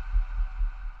Plus.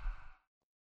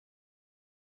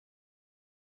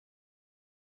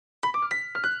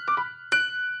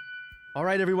 All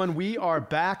right, everyone, we are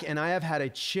back, and I have had a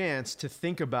chance to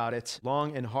think about it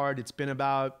long and hard. It's been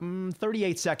about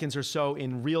 38 seconds or so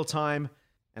in real time,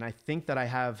 and I think that I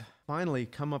have finally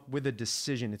come up with a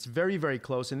decision. It's very, very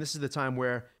close, and this is the time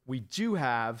where we do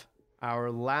have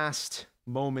our last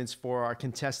moments for our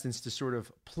contestants to sort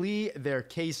of plea their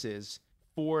cases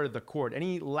for the court.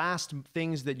 Any last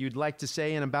things that you'd like to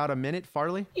say in about a minute,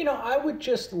 Farley? You know, I would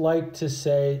just like to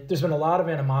say there's been a lot of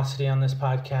animosity on this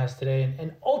podcast today,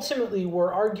 and ultimately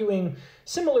we're arguing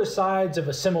similar sides of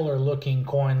a similar looking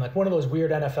coin, like one of those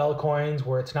weird NFL coins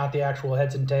where it's not the actual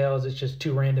heads and tails, it's just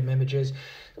two random images.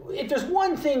 If there's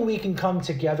one thing we can come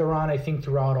together on, I think,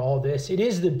 throughout all this, it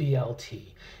is the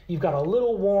BLT. You've got a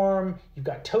little warm, you've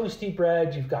got toasty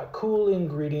bread, you've got cool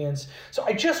ingredients. So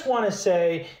I just want to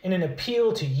say, in an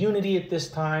appeal to unity at this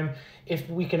time, if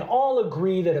we can all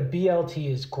agree that a BLT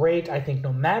is great, I think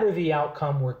no matter the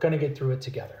outcome, we're going to get through it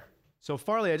together. So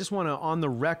Farley, I just want to, on the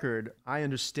record, I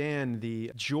understand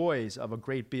the joys of a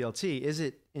great BLT. Is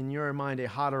it, in your mind, a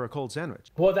hot or a cold sandwich?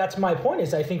 Well, that's my point,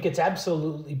 is I think it's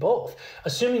absolutely both.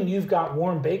 Assuming you've got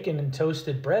warm bacon and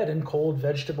toasted bread and cold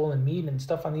vegetable and meat and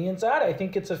stuff on the inside, I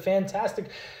think it's a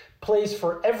fantastic place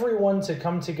for everyone to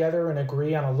come together and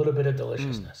agree on a little bit of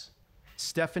deliciousness.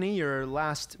 Stephanie, your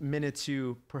last minute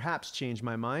to perhaps change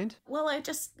my mind. Well, I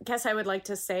just guess I would like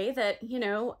to say that, you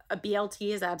know, a BLT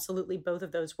is absolutely both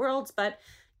of those worlds, but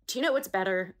do you know what's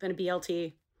better than a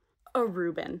BLT? A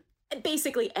Reuben.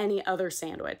 Basically any other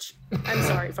sandwich. I'm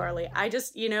sorry, Farley. I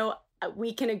just, you know,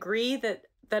 we can agree that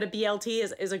a BLT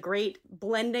is a great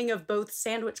blending of both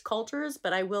sandwich cultures,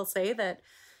 but I will say that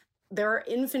there are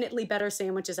infinitely better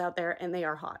sandwiches out there, and they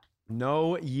are hot.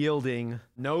 No yielding,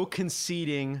 no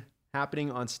conceding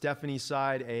happening on Stephanie's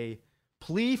side. A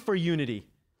plea for unity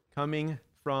coming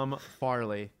from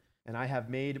Farley. And I have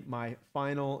made my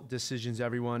final decisions,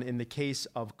 everyone, in the case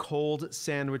of cold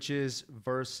sandwiches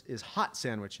versus hot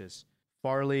sandwiches.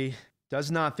 Farley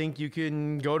does not think you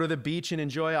can go to the beach and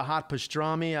enjoy a hot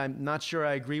pastrami. I'm not sure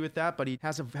I agree with that, but he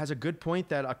has a good point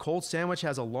that a cold sandwich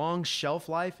has a long shelf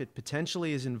life. It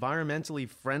potentially is environmentally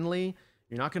friendly.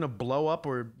 You're not going to blow up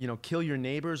or, kill your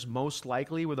neighbors most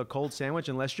likely with a cold sandwich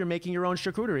unless you're making your own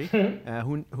charcuterie.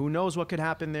 Who knows what could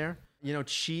happen there?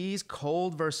 Cheese,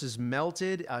 cold versus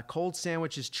melted. A cold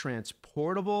sandwich is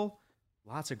transportable.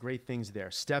 Lots of great things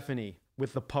there. Stephanie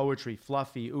with the poetry,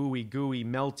 fluffy, ooey, gooey,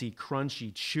 melty,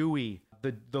 crunchy, chewy.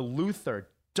 The Luther,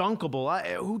 dunkable.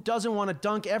 Who doesn't want to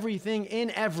dunk everything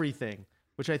in everything?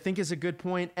 Which I think is a good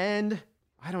point. And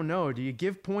I don't know, do you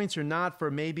give points or not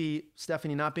for maybe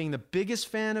Stephanie not being the biggest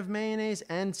fan of mayonnaise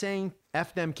and saying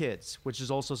F them kids, which is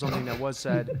also something that was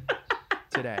said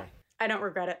today? I don't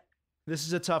regret it. This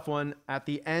is a tough one. At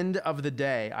the end of the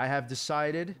day,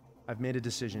 I've made a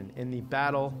decision. In the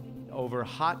battle over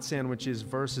hot sandwiches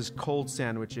versus cold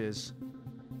sandwiches,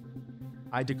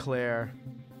 I declare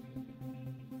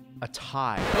a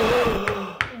tie.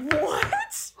 What?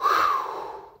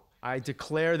 I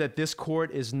declare that this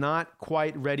court is not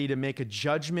quite ready to make a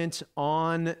judgment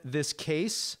on this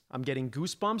case. I'm getting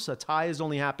goosebumps. A tie has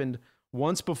only happened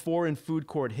once before in food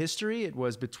court history. It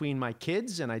was between my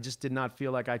kids, and I just did not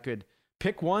feel like I could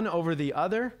pick one over the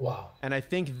other. Wow. And I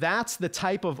think that's the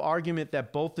type of argument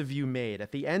that both of you made.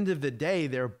 At the end of the day,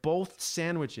 they're both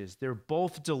sandwiches. They're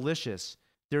both delicious.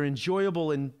 They're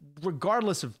enjoyable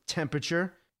regardless of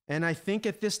temperature. And I think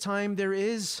at this time there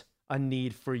is a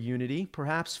need for unity.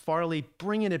 Perhaps Farley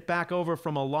bringing it back over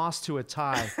from a loss to a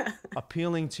tie,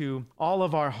 appealing to all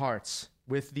of our hearts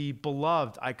with the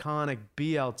beloved, iconic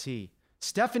BLT.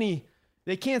 Stephanie,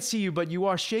 they can't see you, but you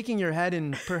are shaking your head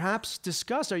in perhaps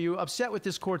disgust. Are you upset with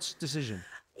this court's decision?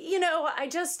 I'm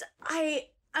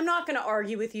not going to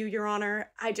argue with you, Your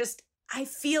Honor. I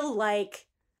feel like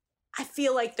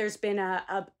there's been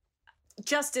a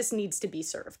justice needs to be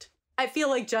served. I feel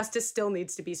like justice still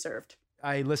needs to be served.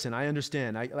 I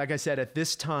understand. Like I said, at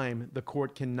this time, the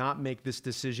court cannot make this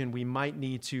decision. We might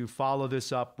need to follow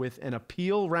this up with an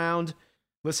appeal round.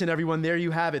 Listen, everyone, there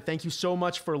you have it. Thank you so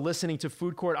much for listening to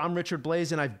Food Court. I'm Richard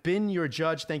Blais, and I've been your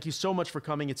judge. Thank you so much for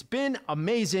coming. It's been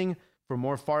amazing. For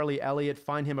more Farley Elliott,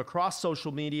 find him across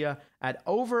social media at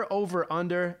over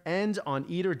and on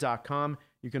eater.com.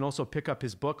 You can also pick up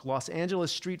his book, Los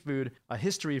Angeles Street Food, A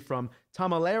History from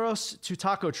Tamaleros to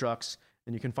Taco Trucks.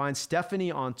 And you can find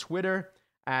Stephanie on Twitter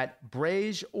at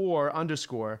 @Brage_they.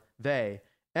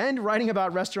 And writing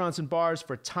about restaurants and bars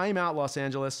for Time Out Los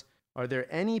Angeles. Are there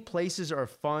any places or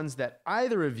funds that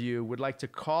either of you would like to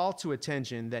call to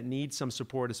attention that need some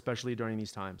support, especially during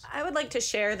these times? I would like to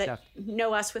share that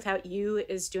No Us Without You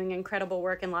is doing incredible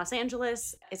work in Los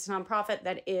Angeles. It's a nonprofit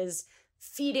that is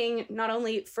feeding not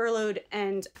only furloughed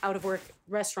and out-of-work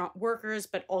restaurant workers,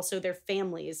 but also their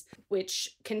families,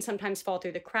 which can sometimes fall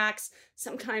through the cracks,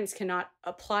 sometimes cannot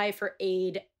apply for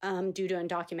aid due to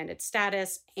undocumented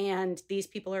status. And these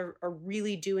people are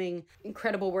really doing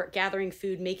incredible work, gathering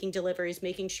food, making deliveries,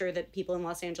 making sure that people in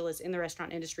Los Angeles in the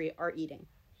restaurant industry are eating.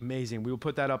 Amazing. We will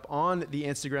put that up on the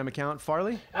Instagram account.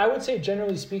 Farley? I would say,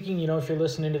 generally speaking, if you're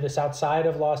listening to this outside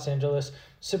of Los Angeles,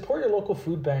 support your local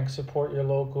food bank, support your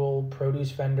local produce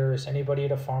vendors, anybody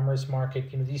at a farmer's market.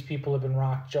 These people have been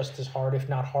rocked just as hard, if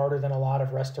not harder, than a lot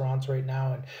of restaurants right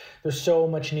now. And there's so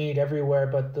much need everywhere.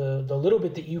 But the little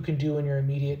bit that you can do in your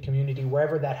immediate community,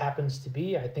 wherever that happens to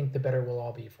be, I think the better we'll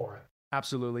all be for it.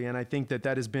 Absolutely. And I think that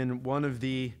has been one of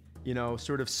the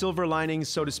sort of silver linings,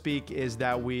 so to speak, is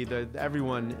that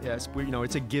everyone,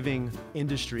 it's a giving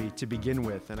industry to begin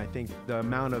with. And I think the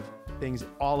amount of things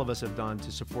all of us have done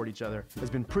to support each other has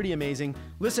been pretty amazing.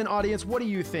 Listen, audience, what do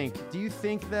you think? Do you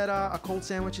think that a cold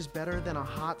sandwich is better than a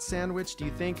hot sandwich? Do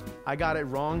you think I got it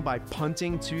wrong by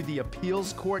punting to the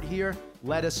appeals court here?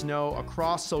 Let us know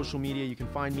across social media. You can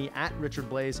find me at Richard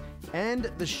Blais and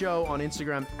the show on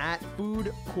Instagram at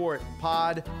Food Court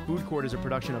Pod. Food Court is a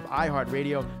production of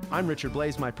iHeartRadio. I'm Richard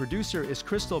Blais. My producer is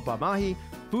Crystal Bamahi.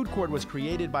 Food Court was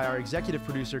created by our executive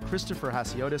producer, Christopher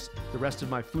Hasiotis. The rest of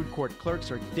my Food Court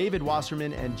clerks are David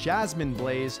Wasserman and Jasmine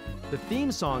Blais. The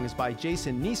theme song is by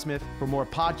Jason Neesmith. For more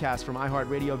podcasts from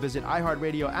iHeartRadio, visit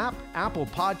iHeartRadio app, Apple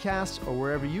Podcasts, or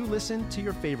wherever you listen to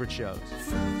your favorite shows.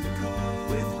 Food Court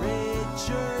with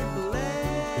Richard Blais.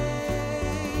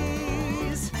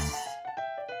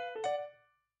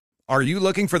 Are you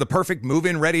looking for the perfect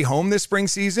move-in ready home this spring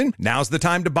season? Now's the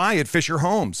time to buy at Fisher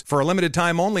Homes. For a limited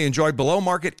time only, enjoy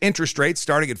below-market interest rates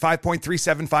starting at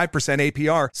 5.375%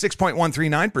 APR,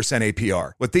 6.139%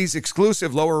 APR. With these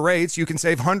exclusive lower rates, you can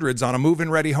save hundreds on a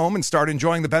move-in ready home and start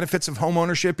enjoying the benefits of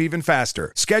homeownership even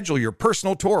faster. Schedule your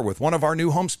personal tour with one of our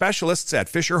new home specialists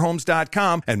at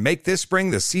FisherHomes.com and make this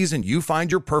spring the season you find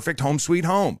your perfect home sweet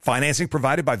home. Financing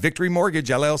provided by Victory Mortgage,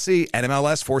 LLC,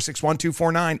 NMLS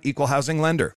 461249, Equal Housing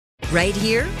Lender. Right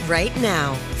here, right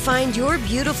now. Find your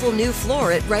beautiful new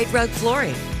floor at Right Rug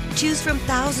Flooring. Choose from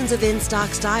thousands of in-stock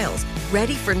styles,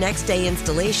 ready for next day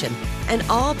installation, and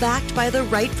all backed by the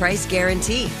right price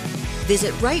guarantee.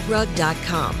 Visit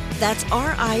rightrug.com. That's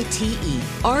RITERUG.com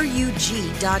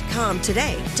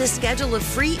today to schedule a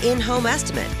free in-home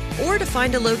estimate or to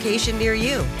find a location near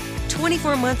you.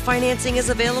 24-month financing is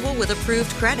available with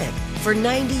approved credit. For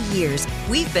 90 years,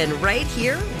 we've been right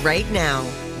here, right now.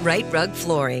 Right Rug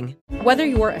Flooring. Whether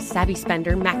you're a savvy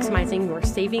spender maximizing your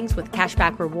savings with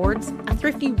cashback rewards, a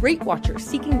thrifty rate watcher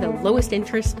seeking the lowest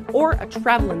interest, or a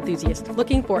travel enthusiast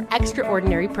looking for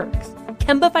extraordinary perks,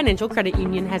 Kemba Financial Credit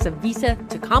Union has a visa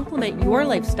to complement your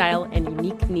lifestyle and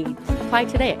unique needs. Apply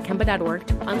today at Kemba.org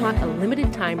to unlock a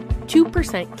limited time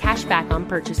 2% cash back on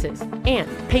purchases and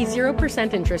pay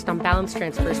 0% interest on balance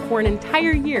transfers for an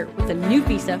entire year with a new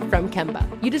visa from Kemba.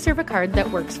 You deserve a card that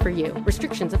works for you.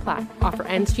 Restrictions apply. Offer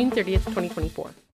ends June 30th, 2024.